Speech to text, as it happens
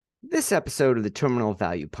This episode of the Terminal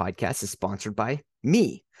Value Podcast is sponsored by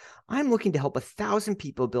me. I'm looking to help 1,000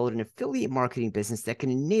 people build an affiliate marketing business that can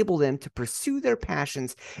enable them to pursue their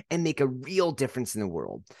passions and make a real difference in the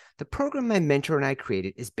world. The program my mentor and I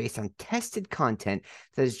created is based on tested content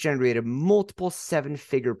that has generated multiple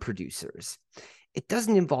seven-figure producers. It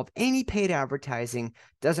doesn't involve any paid advertising,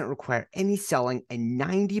 doesn't require any selling, and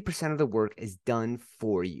 90% of the work is done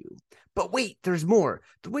for you. But wait, there's more.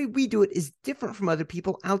 The way we do it is different from other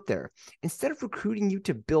people out there. Instead of recruiting you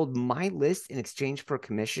to build my list in exchange for a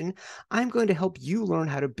commission, I'm going to help you learn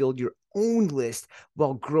how to build your own list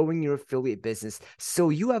while growing your affiliate business so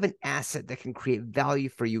you have an asset that can create value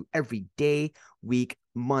for you every day, week,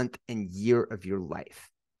 month, and year of your life.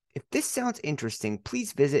 If this sounds interesting,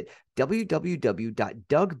 please visit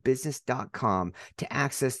www.dougbusiness.com to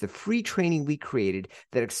access the free training we created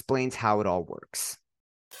that explains how it all works.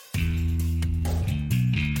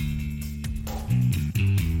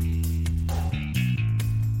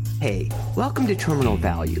 Hey, welcome to Terminal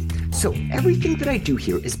Value. So everything that I do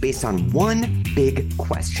here is based on one big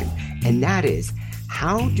question, and that is,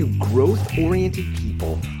 how do growth-oriented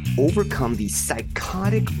people overcome the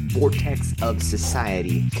psychotic vortex of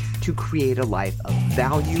society to create a life of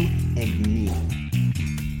value and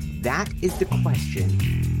meaning? That is the question,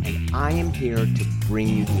 and I am here to bring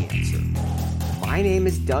you the answer. My name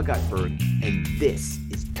is Doug Utberg, and this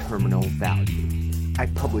is Terminal Value. I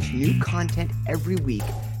publish new content every week,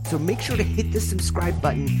 so make sure to hit the subscribe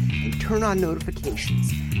button and turn on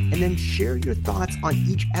notifications, and then share your thoughts on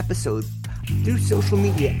each episode through social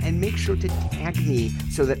media, and make sure to tag me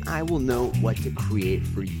so that I will know what to create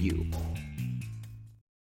for you.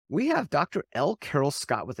 We have Dr. L. Carol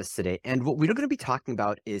Scott with us today, and what we're going to be talking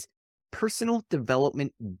about is personal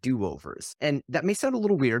development do-overs. And that may sound a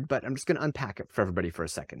little weird, but I'm just going to unpack it for everybody for a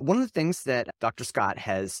second. One of the things that Dr. Scott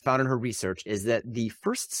has found in her research is that the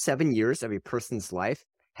first 7 years of a person's life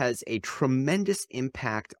has a tremendous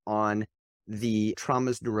impact on the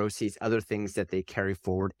traumas, neuroses, other things that they carry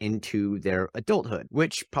forward into their adulthood,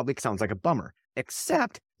 which probably sounds like a bummer,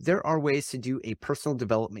 except there are ways to do a personal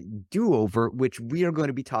development do-over, which we are going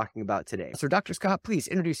to be talking about today. So Dr. Scott, please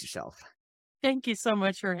introduce yourself. Thank you so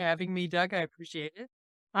much for having me, Doug. I appreciate it.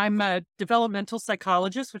 I'm a developmental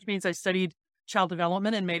psychologist, which means I studied child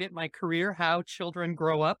development and made it my career, how children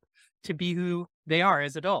grow up to be who they are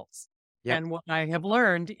as adults. Yep. And what I have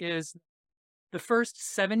learned is the first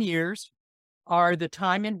 7 years are the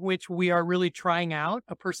time in which we are really trying out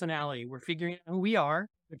a personality. We're figuring out who we are.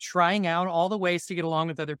 We're trying out all the ways to get along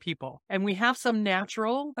with other people. And we have some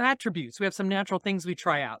natural attributes. We have some natural things we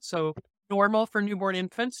try out. So normal for newborn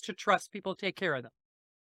infants to trust people to take care of them.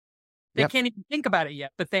 They can't even think about it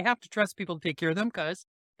yet, but they have to trust people to take care of them because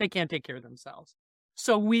they can't take care of themselves.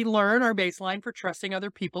 So we learn our baseline for trusting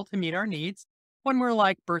other people to meet our needs when we're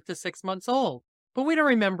like birth to 6 months old. But we don't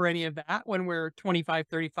remember any of that when we're 25,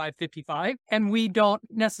 35, 55. And we don't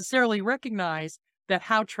necessarily recognize that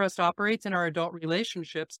how trust operates in our adult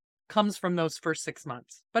relationships comes from those first 6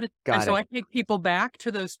 months. So I take people back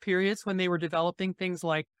to those periods when they were developing things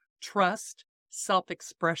like trust,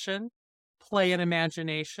 self-expression, play and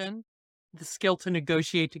imagination, the skill to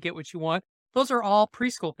negotiate to get what you want. Those are all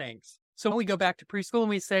preschool things. So we go back to preschool and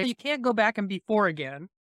we say, you can't go back and be 4 again,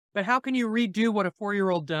 but how can you redo what a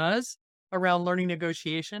 4-year-old does around learning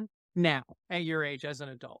negotiation now at your age as an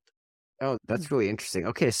adult? Oh, that's really interesting.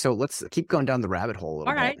 Okay, so let's keep going down the rabbit hole a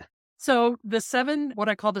little bit. All right. So the 7, what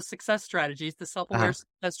I call the success strategies, the self-aware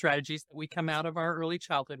success strategies that we come out of our early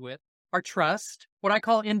childhood with are trust, what I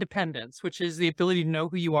call independence, which is the ability to know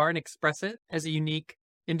who you are and express it as a unique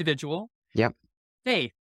individual. Yep.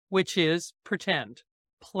 Faith, which is pretend,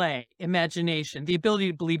 play, imagination, the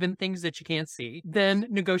ability to believe in things that you can't see. Then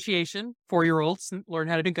negotiation, 4-year-olds learn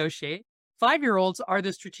how to negotiate. 5-year-olds are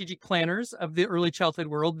the strategic planners of the early childhood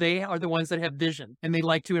world. They are the ones that have vision, and they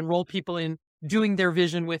like to enroll people in doing their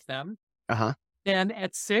vision with them. Then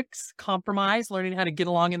at 6, compromise, learning how to get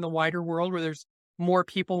along in the wider world where there's more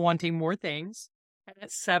people wanting more things. And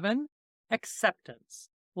at 7, acceptance,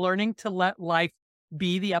 learning to let life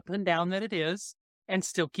be the up and down that it is and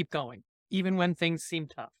still keep going, even when things seem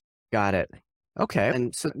tough. Got it. Okay.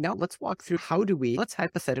 And so now let's walk through let's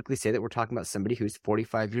hypothetically say that we're talking about somebody who's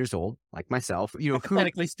 45 years old, like myself,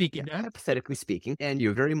 hypothetically speaking, and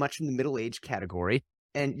you're very much in the middle age category,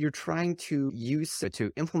 and you're trying to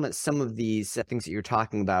implement some of these things that you're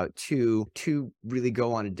talking about to really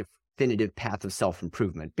go on a definitive path of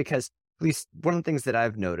self-improvement. Because At least one of the things that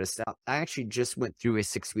I've noticed, I actually just went through a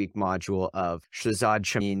 6-week module of Shazad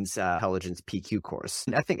Shamin's Intelligence PQ course.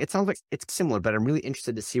 And I think it sounds like it's similar, but I'm really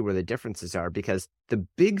interested to see where the differences are, because the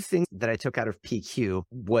big thing that I took out of PQ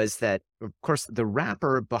was that, of course, the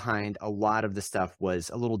wrapper behind a lot of the stuff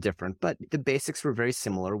was a little different, but the basics were very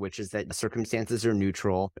similar, which is that circumstances are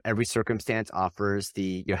neutral. Every circumstance offers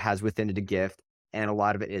has within it a gift. And a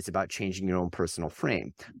lot of it is about changing your own personal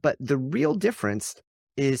frame. But the real difference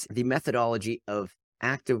is the methodology of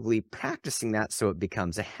actively practicing that so it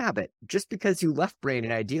becomes a habit. Just because you left brain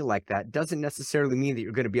an idea like that doesn't necessarily mean that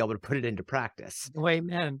you're going to be able to put it into practice.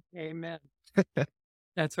 Amen. Amen.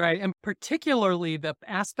 That's right. And particularly the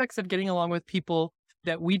aspects of getting along with people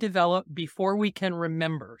that we develop before we can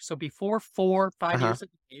remember. So before 4, 5 years of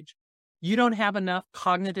age, you don't have enough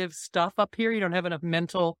cognitive stuff up here. You don't have enough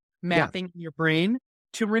mental mapping in your brain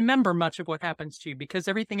to remember much of what happens to you, because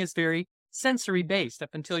everything is very sensory based up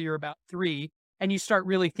until you're about 3, and you start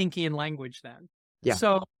really thinking in language then. Yeah.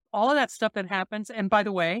 So all of that stuff that happens, and by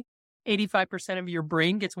the way, 85% of your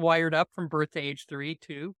brain gets wired up from birth to age 3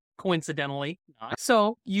 too, coincidentally.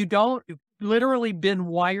 So you've literally been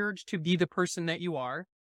wired to be the person that you are,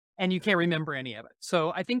 and you can't remember any of it.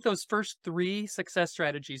 So I think those first 3 success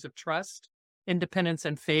strategies of trust, independence,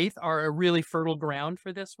 and faith are a really fertile ground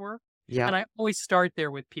for this work. Yeah. And I always start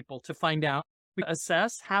there with people to find out,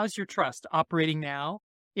 assess, how's your trust operating now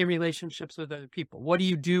in relationships with other people? What do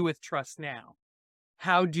you do with trust now?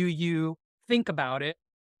 How do you think about it?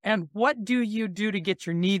 And what do you do to get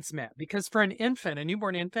your needs met? Because for an infant, a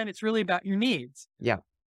newborn infant, it's really about your needs. Yeah.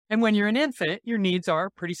 And when you're an infant, your needs are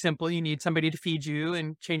pretty simple. You need somebody to feed you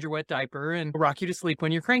and change your wet diaper and rock you to sleep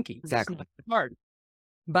when you're cranky. Exactly. It's not hard.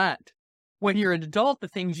 But when you're an adult, the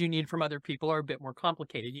things you need from other people are a bit more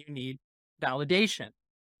complicated. You need validation.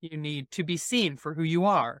 You need to be seen for who you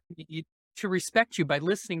are. You need to respect you by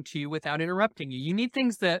listening to you without interrupting you. You need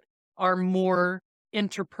things that are more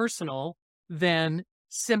interpersonal than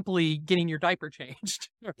simply getting your diaper changed.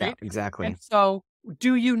 Right? Yeah, exactly. And so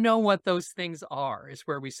do you know what those things are is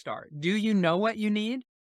where we start. Do you know what you need?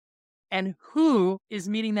 And who is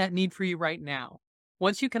meeting that need for you right now?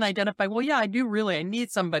 Once you can identify, well, yeah, I need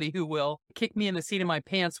somebody who will kick me in the seat of my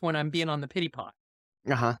pants when I'm being on the pity pot.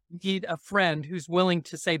 I need a friend who's willing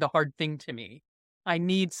to say the hard thing to me. I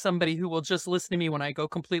need somebody who will just listen to me when I go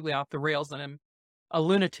completely off the rails and I'm a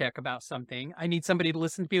lunatic about something. I need somebody to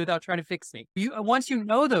listen to me without trying to fix me. Once you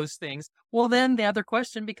know those things, well, then the other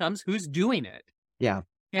question becomes, who's doing it? Yeah.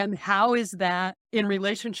 And how is that in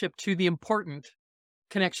relationship to the important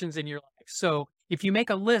connections in your life? So if you make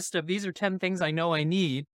a list of these are 10 things I know I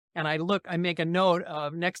need, and I make a note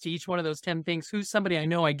of next to each one of those 10 things, who's somebody I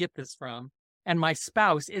know I get this from, and my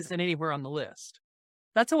spouse isn't anywhere on the list.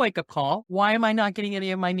 That's a wake-up call. Why am I not getting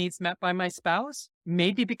any of my needs met by my spouse?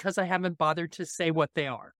 Maybe because I haven't bothered to say what they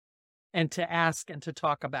are and to ask and to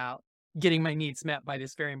talk about getting my needs met by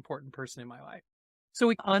this very important person in my life. So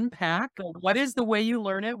we unpack what is the way you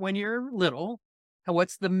learn it when you're little, and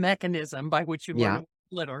what's the mechanism by which you learn it when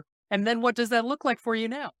you're little, and then what does that look like for you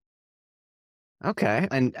now? Okay.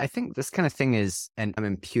 And I think this kind of thing is, and I'm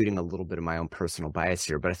imputing a little bit of my own personal bias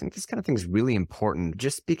here, but I think this kind of thing is really important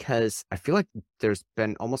just because I feel like there's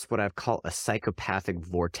been almost what I've called a psychopathic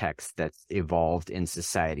vortex that's evolved in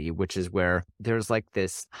society, which is where there's like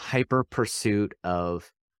this hyper pursuit of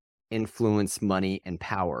influence, money, and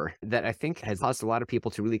power that I think has caused a lot of people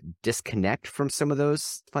to really disconnect from some of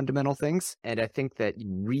those fundamental things. And I think that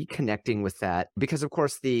reconnecting with that, because of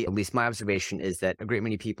course, at least my observation is that a great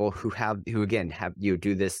many people who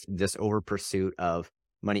do this over pursuit of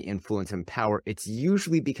money, influence, and power, it's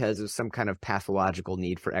usually because of some kind of pathological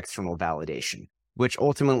need for external validation, which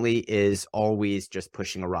ultimately is always just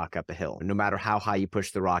pushing a rock up a hill. No matter how high you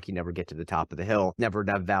push the rock, you never get to the top of the hill, never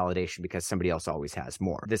have validation because somebody else always has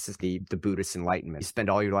more. This is the Buddhist enlightenment. You spend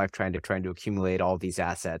all your life trying to accumulate all these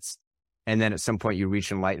assets. And then at some point you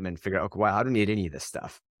reach enlightenment and figure out, okay, well, I don't need any of this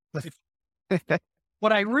stuff.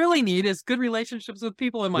 What I really need is good relationships with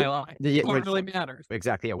people in my life. What really matters.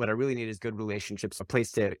 Exactly. Yeah. What I really need is good relationships, a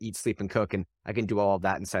place to eat, sleep, and cook. And I can do all of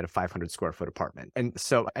that inside a 500 square foot apartment. And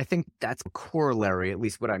so I think that's a corollary, at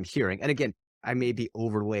least what I'm hearing. And again, I may be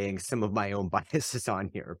overlaying some of my own biases on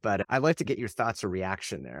here, but I'd like to get your thoughts or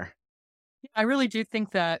reaction there. I really do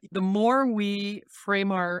think that the more we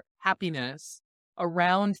frame our happiness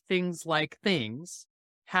around things like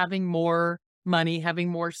having more money, having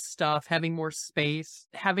more stuff, having more space,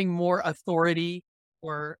 having more authority,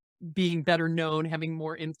 or being better known, having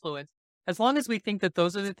more influence. As long as we think that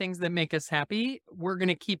those are the things that make us happy, we're going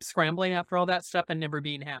to keep scrambling after all that stuff and never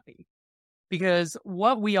being happy. because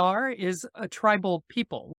what we are is a tribal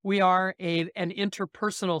people. We are an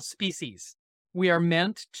interpersonal species. We are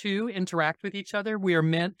meant to interact with each other. We are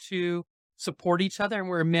meant to support each other, and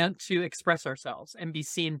we're meant to express ourselves and be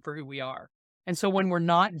seen for who we are. And so when we're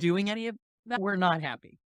not doing any of that, we're not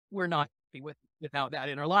happy. We're not happy without that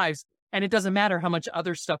in our lives. And it doesn't matter how much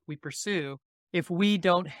other stuff we pursue if we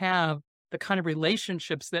don't have the kind of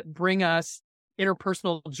relationships that bring us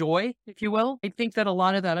interpersonal joy, if you will. I think that a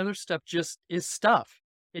lot of that other stuff just is stuff.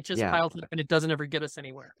 It just Yeah. piles up and it doesn't ever get us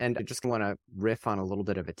anywhere. And I just want to riff on a little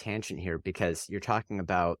bit of a tangent here because you're talking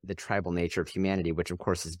about the tribal nature of humanity, which of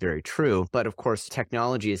course is very true. But of course,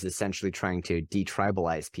 technology is essentially trying to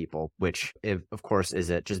detribalize people, which of course is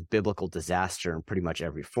a just biblical disaster in pretty much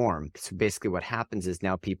every form. So basically what happens is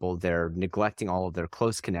now people, they're neglecting all of their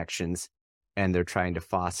close connections and they're trying to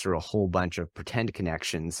foster a whole bunch of pretend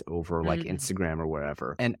connections over like Instagram or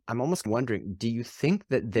wherever. And I'm almost wondering, do you think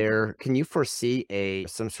that can you foresee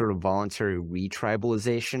some sort of voluntary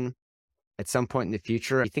retribalization at some point in the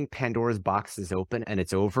future? Do you think Pandora's box is open and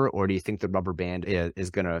it's over? Or do you think the rubber band is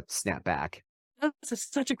going to snap back?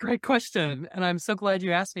 That's such a great question. And I'm so glad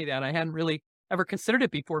you asked me that. I hadn't really ever considered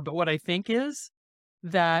it before. But what I think is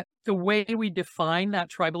that the way we define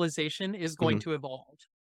that tribalization is going to evolve.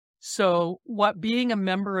 So what being a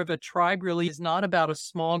member of a tribe really is not about a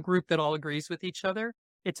small group that all agrees with each other.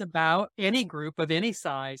 It's about any group of any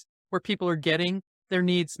size where people are getting their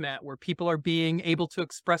needs met, where people are being able to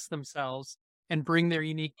express themselves and bring their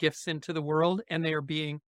unique gifts into the world, and they are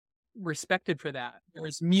being respected for that. There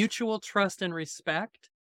is mutual trust and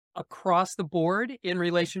respect across the board in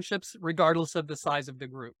relationships, regardless of the size of the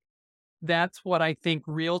group. That's what I think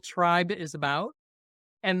real tribe is about.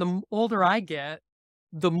 And the older I get,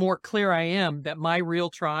 the more clear I am that my real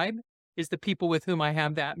tribe is the people with whom I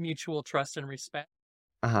have that mutual trust and respect,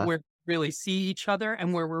 where we really see each other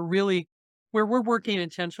and where we're working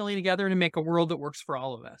intentionally together to make a world that works for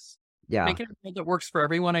all of us. Yeah. Making a world that works for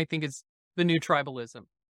everyone, I think, is the new tribalism.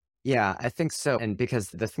 Yeah, I think so. And because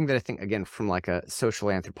the thing that I think, again, from like a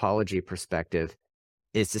social anthropology perspective,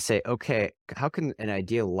 is to say, okay, how can an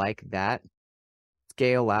idea like that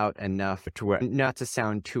scale out enough to where, not to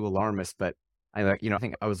sound too alarmist, but I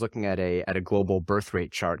think I was looking at a global birth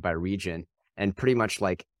rate chart by region, and pretty much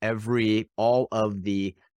like all of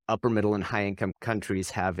the upper middle and high income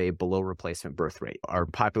countries have a below replacement birth rate. Our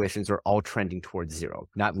populations are all trending towards zero,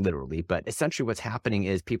 not literally, but essentially what's happening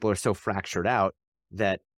is people are so fractured out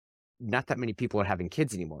that not that many people are having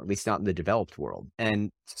kids anymore, at least not in the developed world. And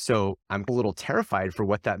so I'm a little terrified for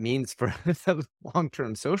what that means for the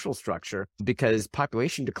long-term social structure, because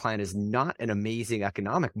population decline is not an amazing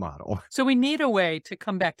economic model. So we need a way to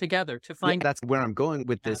come back together to find. That's where I'm going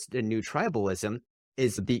with this new tribalism,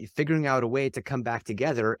 is figuring out a way to come back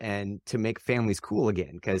together and to make families cool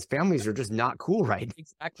again, because families are just not cool right now.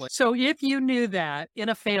 Exactly. So if you knew that in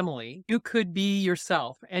a family, you could be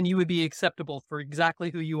yourself and you would be acceptable for exactly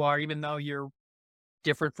who you are, even though you're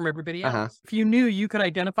different from everybody else. If you knew you could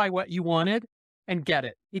identify what you wanted and get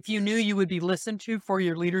it. If you knew you would be listened to for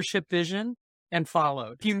your leadership vision and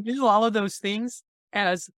followed. If you knew all of those things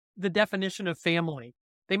as the definition of family,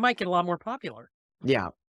 they might get a lot more popular. Yeah.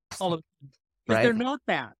 All of Right? They're not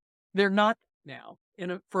that. They're not now.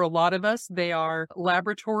 For a lot of us, they are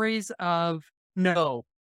laboratories of no.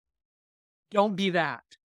 Don't be that.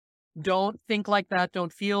 Don't think like that.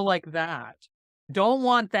 Don't feel like that. Don't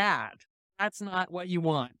want that. That's not what you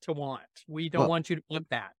want to want. We don't want you to want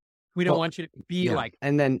that. We don't want you to be like that.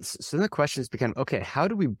 And then, so then the questions become, okay, how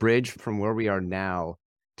do we bridge from where we are now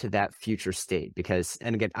to that future state? Because,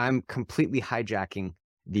 and again, I'm completely hijacking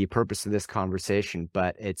the purpose of this conversation,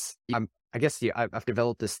 but I've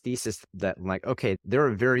developed this thesis that I'm like, okay, there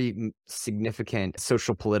are very significant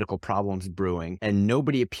social political problems brewing, and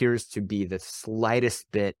nobody appears to be the slightest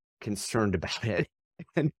bit concerned about it.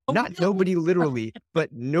 And not nobody literally, but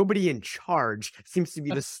nobody in charge seems to be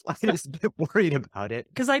the slightest bit worried about it.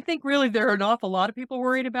 Because I think really there are an awful lot of people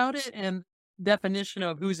worried about it, and definition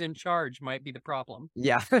of who's in charge might be the problem.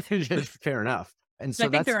 Yeah, fair enough. And so I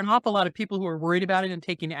think there are an awful lot of people who are worried about it and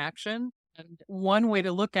taking action. And one way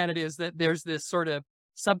to look at it is that there's this sort of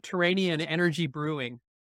subterranean energy brewing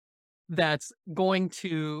that's going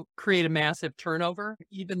to create a massive turnover,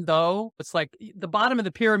 even though it's like the bottom of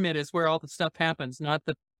the pyramid is where all the stuff happens, not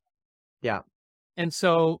the. Yeah. And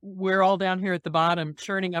so we're all down here at the bottom,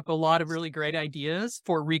 churning up a lot of really great ideas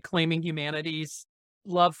for reclaiming humanity's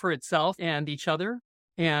love for itself and each other,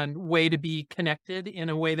 and way to be connected in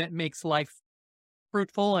a way that makes life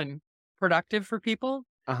fruitful and productive for people.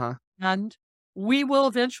 And we will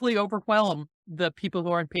eventually overwhelm the people who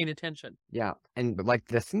aren't paying attention. Yeah. And like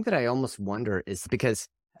the thing that I almost wonder is because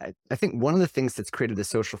I think one of the things that's created the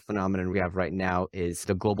social phenomenon we have right now is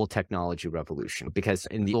the global technology revolution. Because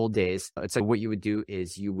in the old days, it's like what you would do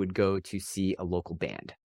is you would go to see a local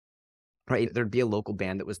band, right? There'd be a local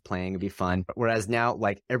band that was playing, it'd be fun. Whereas now,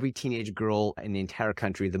 like every teenage girl in the entire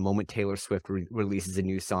country, the moment Taylor Swift releases a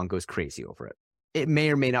new song, goes crazy over it. It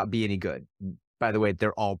may or may not be any good. By the way,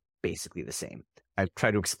 they're all basically the same. I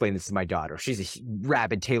try to explain this to my daughter. She's a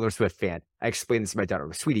rabid Taylor Swift fan. I explain this to my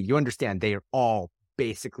daughter. Sweetie, you understand they are all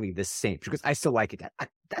basically the same. Because I still like it.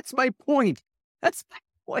 That's my point. That's my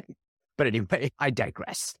point. But anyway, I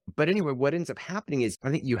digress. But anyway, what ends up happening is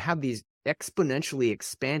I think you have these exponentially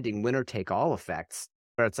expanding winner-take-all effects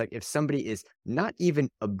where it's like if somebody is not even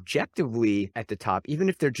objectively at the top, even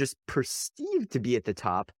if they're just perceived to be at the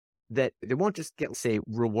top, that they won't just get, say,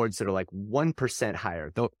 rewards that are like 1% higher,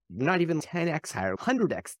 though not even 10x higher,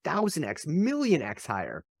 100x, 1000x, millionx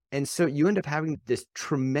higher. And so you end up having this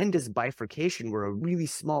tremendous bifurcation where a really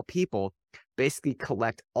small people basically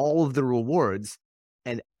collect all of the rewards.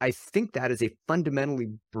 And I think that is a fundamentally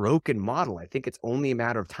broken model. I think it's only a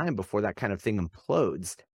matter of time before that kind of thing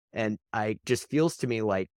implodes. And I just feels to me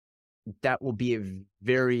like that will be a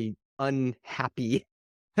very unhappy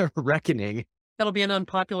reckoning. That'll be an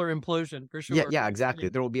unpopular implosion for sure. Yeah, exactly.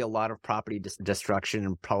 There will be a lot of property destruction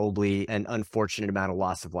and probably an unfortunate amount of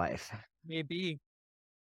loss of life. Maybe.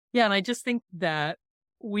 Yeah, and I just think that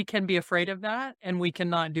we can be afraid of that and we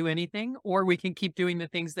cannot do anything, or we can keep doing the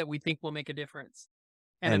things that we think will make a difference.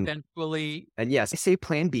 And eventually... And yes, I say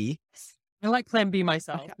plan B. I like plan B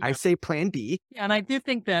myself. I say plan B. Yeah, and I do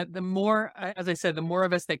think that the more, as I said, the more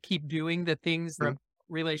of us that keep doing the things, the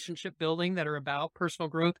relationship building that are about personal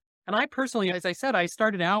growth. And I personally, as I said, I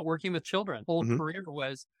started out working with children. Whole career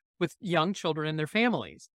was with young children and their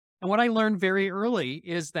families. And what I learned very early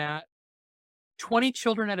is that 20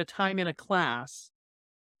 children at a time in a class,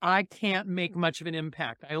 I can't make much of an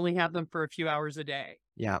impact. I only have them for a few hours a day.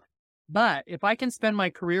 Yeah. But if I can spend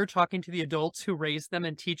my career talking to the adults who raise them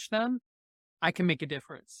and teach them, I can make a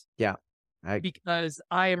difference. Yeah. Because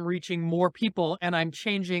I am reaching more people and I'm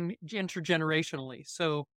changing intergenerationally.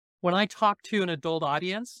 So when I talk to an adult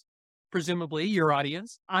audience, presumably your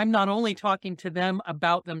audience, I'm not only talking to them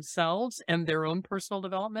about themselves and their own personal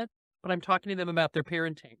development, but I'm talking to them about their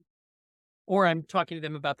parenting. Or I'm talking to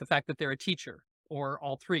them about the fact that they're a teacher, or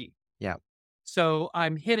all three. Yeah. So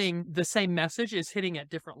I'm hitting the same message is hitting at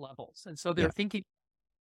different levels. And so they're thinking,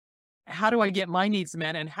 how do I get my needs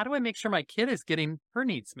met? And how do I make sure my kid is getting her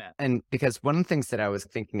needs met? And because one of the things that I was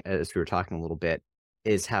thinking as we were talking a little bit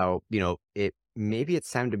is how, maybe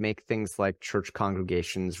it's time to make things like church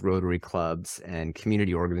congregations, Rotary clubs, and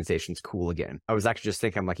community organizations cool again. I was actually just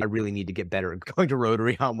thinking, I'm like, I really need to get better at going to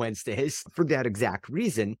Rotary on Wednesdays for that exact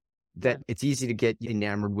reason, that it's easy to get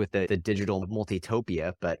enamored with the digital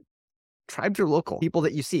multitopia, but tribes are local. People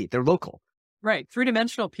that you see, they're local. Right.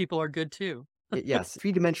 Three-dimensional people are good too. Yes.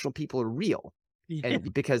 Three-dimensional people are real. Yeah.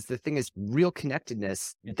 And because the thing is, real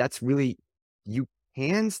connectedness, that's really, you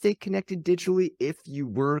can stay connected digitally if you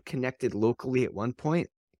were connected locally at one point,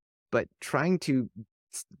 but trying to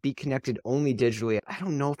be connected only digitally, I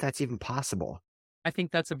don't know if that's even possible. I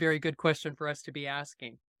think that's a very good question for us to be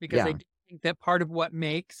asking, because I do think that part of what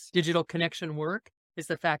makes digital connection work is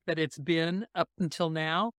the fact that it's been up until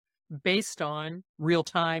now based on real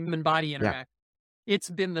time and body interaction. It's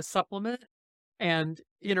been the supplement, and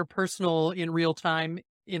interpersonal in real time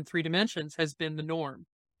in 3 dimensions has been the norm.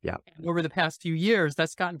 Yeah. And over the past few years,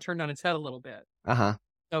 that's gotten turned on its head a little bit.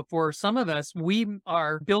 So for some of us, we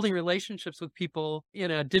are building relationships with people in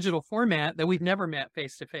a digital format that we've never met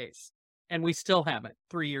face to face. And we still haven't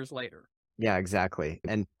 3 years later. Yeah, exactly.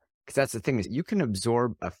 And because that's the thing, is you can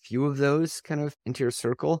absorb a few of those kind of into your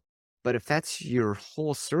circle, but if that's your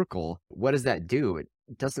whole circle, what does that do? It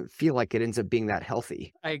doesn't feel like it ends up being that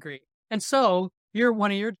healthy. I agree. And so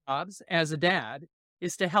one of your jobs as a dad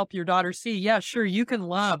is to help your daughter see, yeah, sure, you can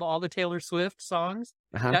love all the Taylor Swift songs.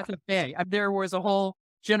 That's okay. There was a whole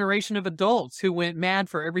generation of adults who went mad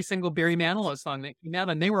for every single Barry Manilow song that came out,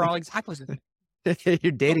 and they were all exactly the same.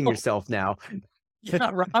 You're dating yourself now.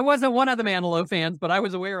 Yeah, right. I wasn't one of the Manilow fans, but I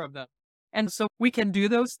was aware of them. And so we can do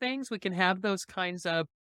those things. We can have those kinds of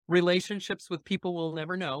relationships with people we'll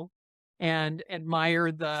never know and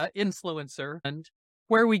admire the influencer. And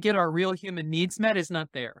where we get our real human needs met is not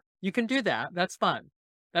there. You can do that. That's fun.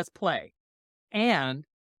 That's play. And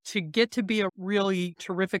to get to be a really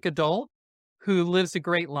terrific adult who lives a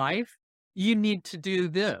great life, you need to do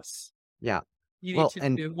this. Yeah. You need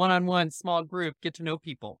to do one-on-one, small group, get to know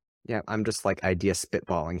people. Yeah, I'm just like idea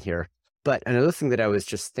spitballing here. But another thing that I was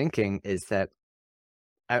just thinking is that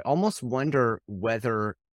I almost wonder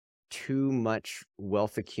whether too much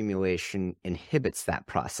wealth accumulation inhibits that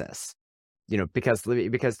process. Because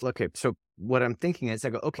okay, so what I'm thinking is I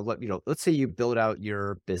go, okay, let's say you build out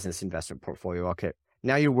your business investment portfolio. Okay,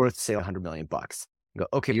 now you're worth, say, $100 million. Go,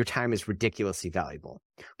 okay, your time is ridiculously valuable.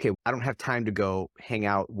 Okay, I don't have time to go hang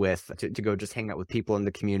out to go just hang out with people in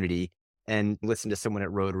the community and listen to someone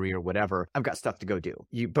at Rotary or whatever. I've got stuff to go do.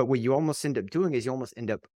 But what you almost end up doing is you almost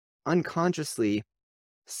end up unconsciously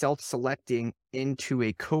self-selecting into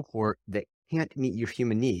a cohort that can't meet your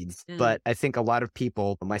human needs. But I think a lot of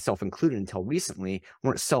people, myself included until recently,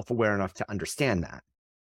 weren't self-aware enough to understand that.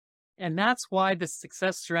 And that's why the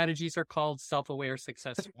success strategies are called self-aware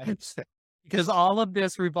success strategies. Because all of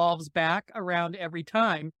this revolves back around every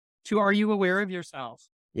time to, are you aware of yourself?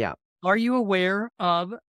 Yeah. Are you aware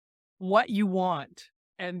of what you want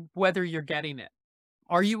and whether you're getting it?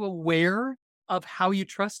 Are you aware of how you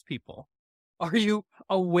trust people? Are you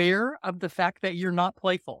aware of the fact that you're not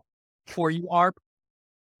playful or you are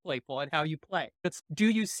playful and how you play? Do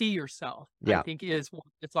you see yourself? Yeah. I think it's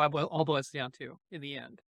all boils down to in the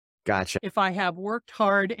end. Gotcha. If I have worked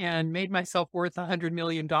hard and made myself worth $100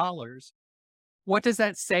 million, what does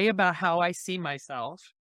that say about how I see myself?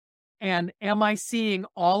 And am I seeing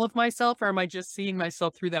all of myself, or am I just seeing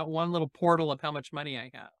myself through that one little portal of how much money I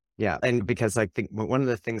have? Yeah. And because I think one of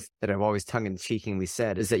the things that I've always tongue-in-cheekingly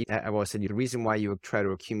said is that I've always said the reason why you try to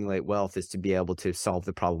accumulate wealth is to be able to solve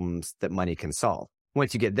the problems that money can solve.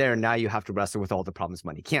 Once you get there, now you have to wrestle with all the problems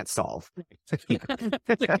money can't solve.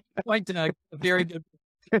 Quite a very good.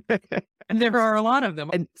 And there are a lot of them.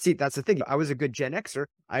 And see, that's the thing. I was a good Gen Xer.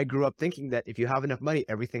 I grew up thinking that if you have enough money,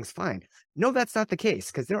 everything's fine. No, that's not the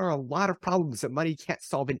case, because there are a lot of problems that money can't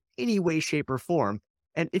solve in any way, shape, or form.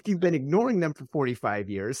 And if you've been ignoring them for 45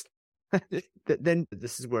 years, then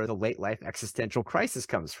this is where the late life existential crisis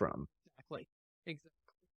comes from. Exactly.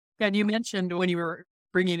 And you mentioned when you were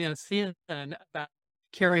bringing in about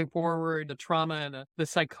carrying forward the trauma and the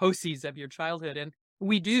psychoses of your childhood. And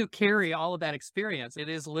we do carry all of that experience. It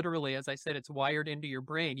is literally, as I said, it's wired into your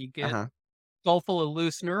brain. You get a skull full of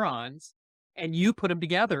loose neurons and you put them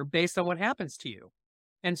together based on what happens to you.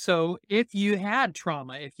 And so if you had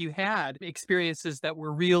trauma, if you had experiences that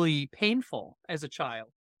were really painful as a child,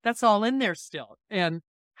 that's all in there still. And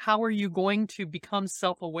how are you going to become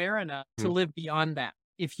self-aware enough to live beyond that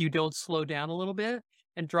if you don't slow down a little bit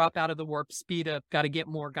and drop out of the warp speed of got to get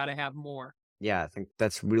more, got to have more? Yeah, I think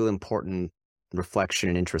that's real important reflection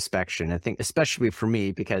and introspection. I think especially for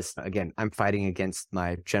me, because again, I'm fighting against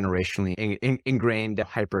my generationally ingrained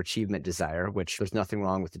hyperachievement desire, which there's nothing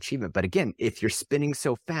wrong with achievement. But again, if you're spinning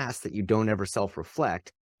so fast that you don't ever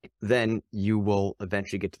self-reflect, then you will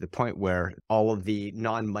eventually get to the point where all of the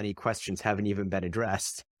non-money questions haven't even been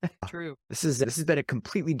addressed. True. This has been a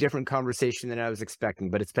completely different conversation than I was expecting,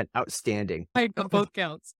 but it's been outstanding. Both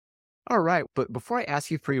counts. All right. But before I ask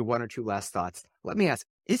you for your one or two last thoughts, let me ask,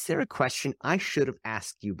 is there a question I should have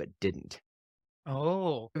asked you but didn't?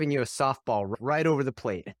 Oh. Giving you a softball right over the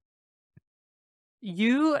plate.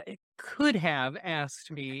 You could have asked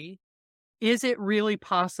me, is it really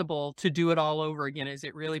possible to do it all over again? Is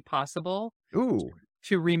it really possible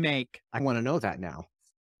to remake? I want to know that now.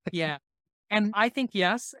 Yeah. And I think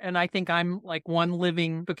yes. And I think I'm like one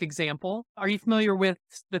living book example. Are you familiar with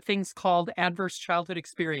the things called adverse childhood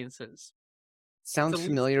experiences? Sounds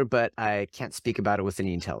familiar, but I can't speak about it with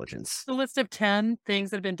any intelligence. It's a list of 10 things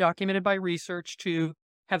that have been documented by research to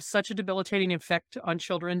have such a debilitating effect on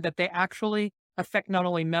children that they actually affect not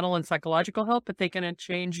only mental and psychological health, but they can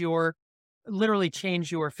literally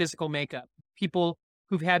change your physical makeup. People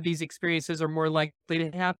who've had these experiences are more likely to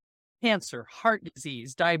have cancer, heart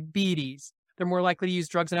disease, diabetes. They're more likely to use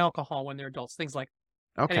drugs and alcohol when they're adults, things like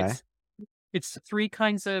that. Okay. It's 3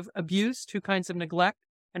 kinds of abuse, 2 kinds of neglect,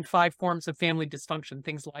 and 5 forms of family dysfunction,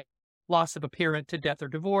 things like loss of a parent to death or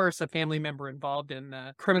divorce, a family member involved in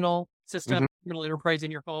the criminal system, criminal enterprise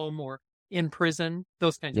in your home or in prison,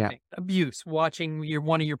 those kinds of things. Abuse, watching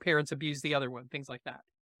one of your parents abuse the other one, things like that.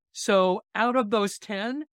 So out of those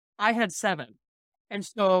 10, I had 7. And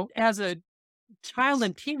so as a child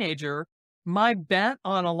and teenager, my bet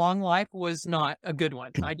on a long life was not a good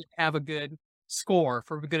one. I didn't have a good score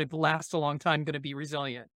for going to last a long time, going to be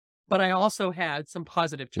resilient. But I also had some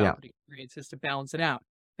positive childhood experiences to balance it out.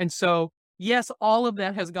 And so, yes, all of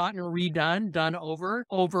that has gotten done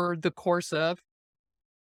over the course of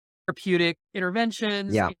therapeutic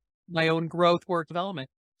interventions, my own growth, work development.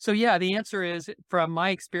 So yeah, the answer is, from my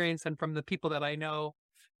experience and from the people that I know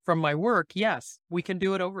from my work, yes, we can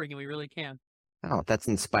do it over again. We really can. Oh, that's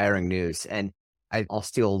inspiring news. And I'll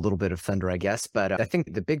steal a little bit of thunder, I guess, but I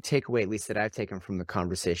think the big takeaway, at least that I've taken from the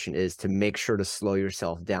conversation, is to make sure to slow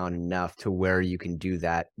yourself down enough to where you can do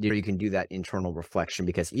that. You can do that internal reflection,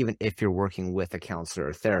 because even if you're working with a counselor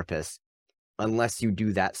or therapist, unless you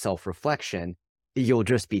do that self-reflection, you'll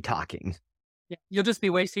just be talking. Yeah, you'll just be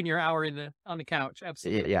wasting your hour on the couch.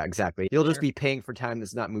 Absolutely. Yeah, exactly. You'll just be paying for time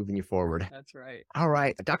that's not moving you forward. That's right. All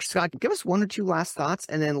right, Dr. Scott, give us 1 or 2 last thoughts,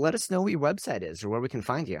 and then let us know what your website is or where we can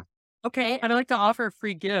find you. Okay. I'd like to offer a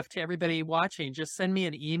free gift to everybody watching. Just send me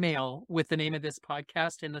an email with the name of this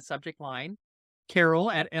podcast in the subject line,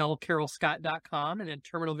 carol@lcarolscott.com, and then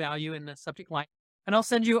terminal value in the subject line. And I'll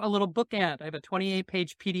send you a little bookend. I have a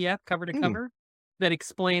 28-page PDF cover to cover that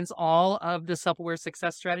explains all of the Suppleware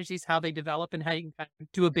success strategies, how they develop, and how you can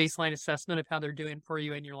do a baseline assessment of how they're doing for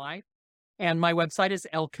you in your life. And my website is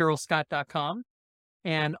lcarolscott.com.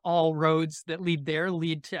 And all roads that lead there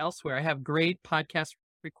lead to elsewhere. I have great podcast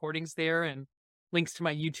recordings there and links to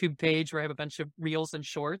my YouTube page where I have a bunch of reels and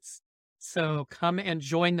shorts. So come and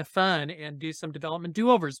join the fun and do some development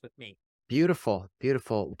do-overs with me. Beautiful,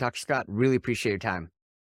 beautiful. Dr. Scott, really appreciate your time.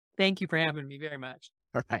 Thank you for having me very much.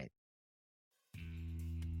 All right.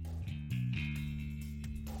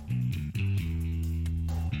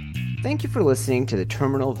 Thank you for listening to the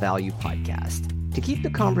Terminal Value Podcast. To keep the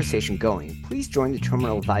conversation going, please join the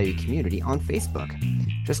Terminal Value community on Facebook.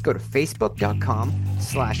 Just go to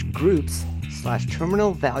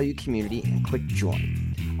facebook.com/groups/Terminal Value Community and click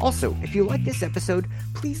join. Also, if you like this episode,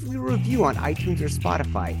 please leave a review on iTunes or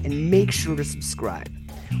Spotify and make sure to subscribe.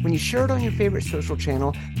 When you share it on your favorite social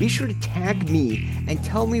channel, be sure to tag me and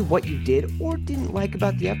tell me what you did or didn't like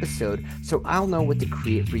about the episode so I'll know what to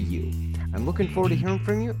create for you. I'm looking forward to hearing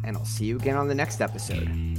from you, and I'll see you again on the next episode.